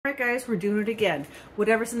guys, we're doing it again.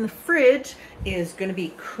 Whatever's in the fridge is going to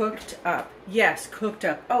be cooked up. Yes, cooked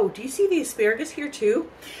up. Oh, do you see the asparagus here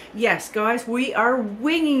too? Yes, guys, we are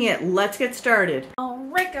winging it. Let's get started. All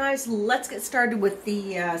right, guys, let's get started with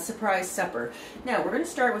the surprise supper. Now, we're going to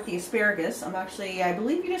start with the asparagus. I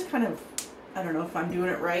believe you just kind of, I don't know if I'm doing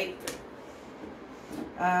it right.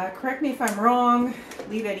 Correct me if I'm wrong.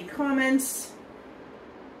 Leave any comments.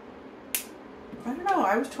 I don't know,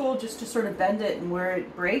 I was told just to sort of bend it, and where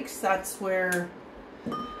it breaks, that's where,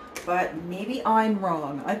 but maybe I'm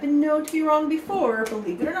wrong. I've been known to be wrong before,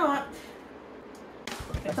 believe it or not.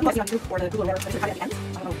 And you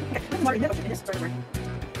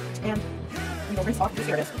know, rinse off the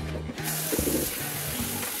asparagus.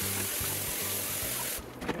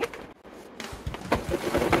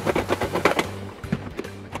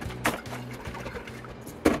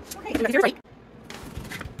 Okay, so here's right.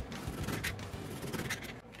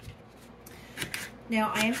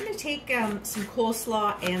 Now I am going to take some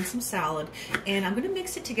coleslaw and some salad, and I'm going to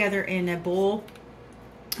mix it together in a bowl,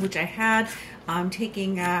 which I had. I'm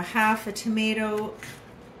taking half a tomato,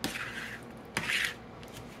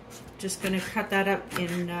 just going to cut that up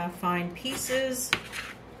in fine pieces,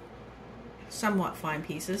 somewhat fine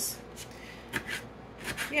pieces.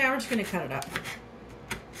 Yeah, we're just going to cut it up.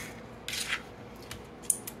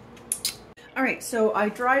 All right, so I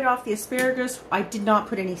dried off the asparagus. I did not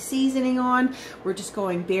put any seasoning on. We're just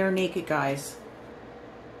going bare naked, guys.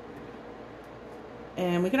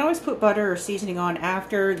 And we can always put butter or seasoning on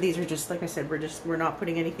after. These are just, like I said, we're not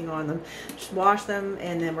putting anything on them. Just wash them,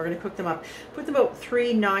 and then we're gonna cook them up. Put them about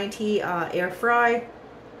 390 air fry,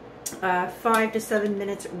 5 to 7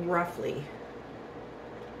 minutes roughly.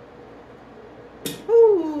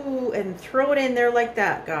 Ooh, and throw it in there like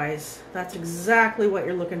that, guys. That's exactly what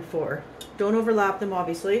you're looking for. Don't overlap them,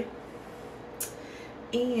 obviously.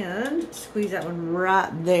 And squeeze that one right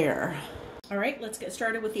there. All right, let's get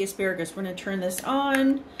started with the asparagus. We're gonna turn this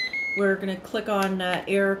on. We're gonna click on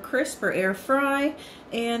air crisp or air fry,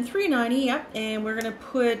 and 390, yep. And we're gonna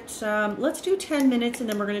put, let's do 10 minutes, and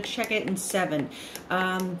then we're gonna check it in 7.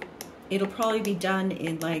 It'll probably be done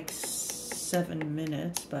in like 7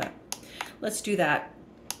 minutes, but let's do that.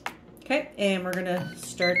 Okay, and we're gonna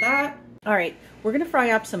start that. All right, we're gonna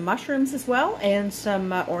fry up some mushrooms as well, and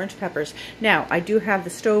some orange peppers. Now, I do have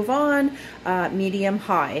the stove on, medium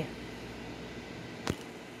high.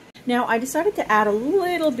 Now, I decided to add a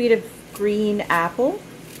little bit of green apple,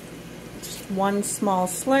 just 1 small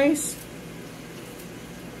slice.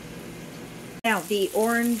 Now, the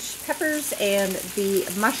orange peppers and the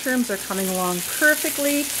mushrooms are coming along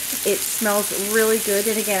perfectly. It smells really good.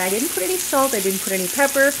 And again, I didn't put any salt, I didn't put any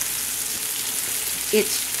pepper.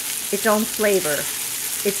 It's its own flavor.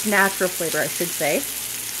 Its natural flavor, I should say.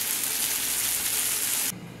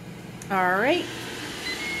 All right.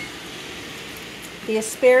 The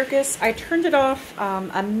asparagus, I turned it off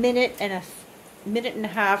a minute and a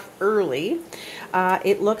half early.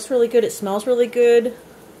 It looks really good. It smells really good.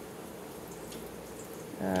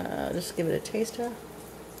 Just give it a taste.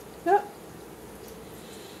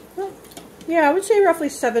 Yeah, I would say roughly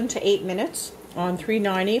 7 to 8 minutes on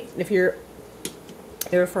 390 if you're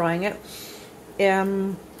air frying it.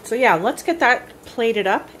 So yeah, let's get that plated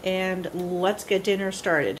up and let's get dinner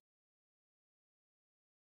started.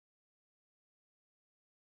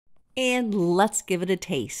 And let's give it a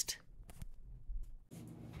taste.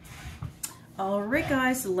 All right,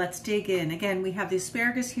 guys, let's dig in. Again, we have the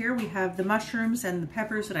asparagus here, we have the mushrooms and the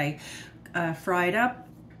peppers that I fried up,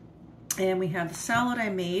 and we have the salad I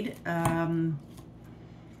made.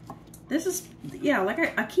 This is, yeah,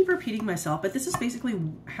 like I keep repeating myself, but this is basically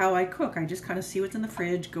how I cook. I just kind of see what's in the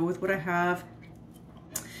fridge, go with what I have.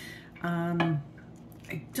 I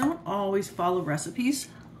don't always follow recipes.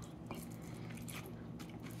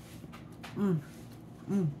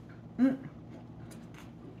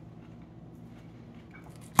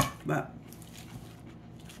 But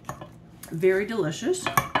very delicious,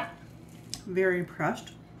 very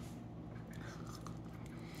impressed.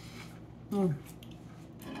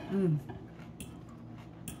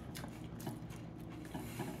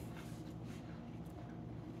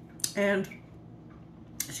 And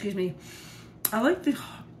excuse me, I like the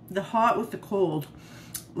hot with the cold.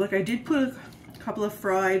 Like, I did put a couple of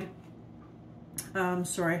fried,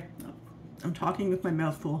 sorry, I'm talking with my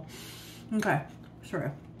mouth full. Okay,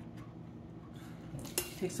 sorry.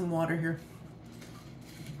 Take some water here.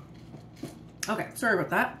 Okay, sorry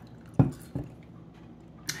about that.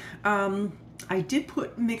 I did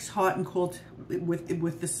mix hot and cold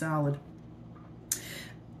with the salad.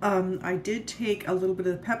 I did take a little bit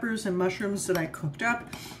of the peppers and mushrooms that I cooked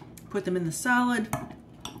up, put them in the salad,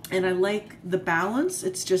 And I like the balance.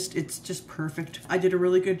 It's just perfect. I did a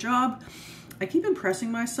really good job. I keep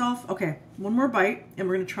impressing myself. Okay, one more bite and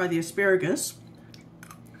we're gonna try the asparagus.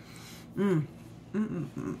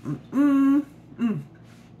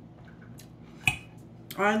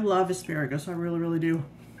 I love asparagus, I really, really do.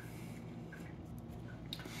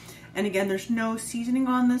 And again, there's no seasoning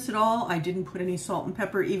on this at all. I didn't put any salt and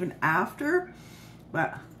pepper even after,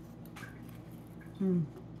 but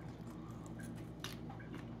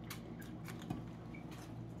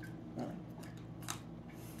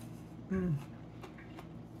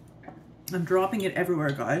I'm dropping it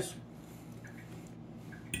everywhere, guys.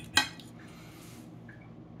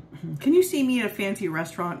 Can you see me at a fancy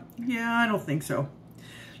restaurant? Yeah, I don't think so.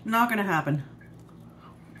 Not gonna happen.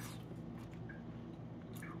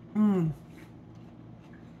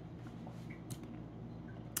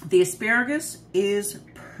 The asparagus is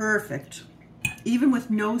perfect, even with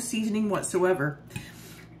no seasoning whatsoever.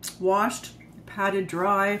 Washed, patted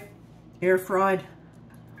dry, air fried.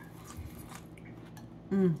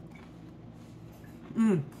 And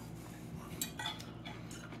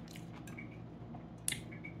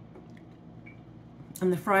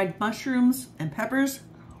the fried mushrooms and peppers.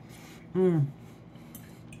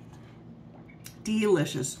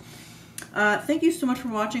 Delicious. Thank you so much for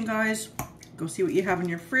watching, guys. Go see what you have in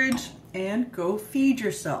your fridge and go feed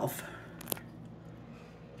yourself.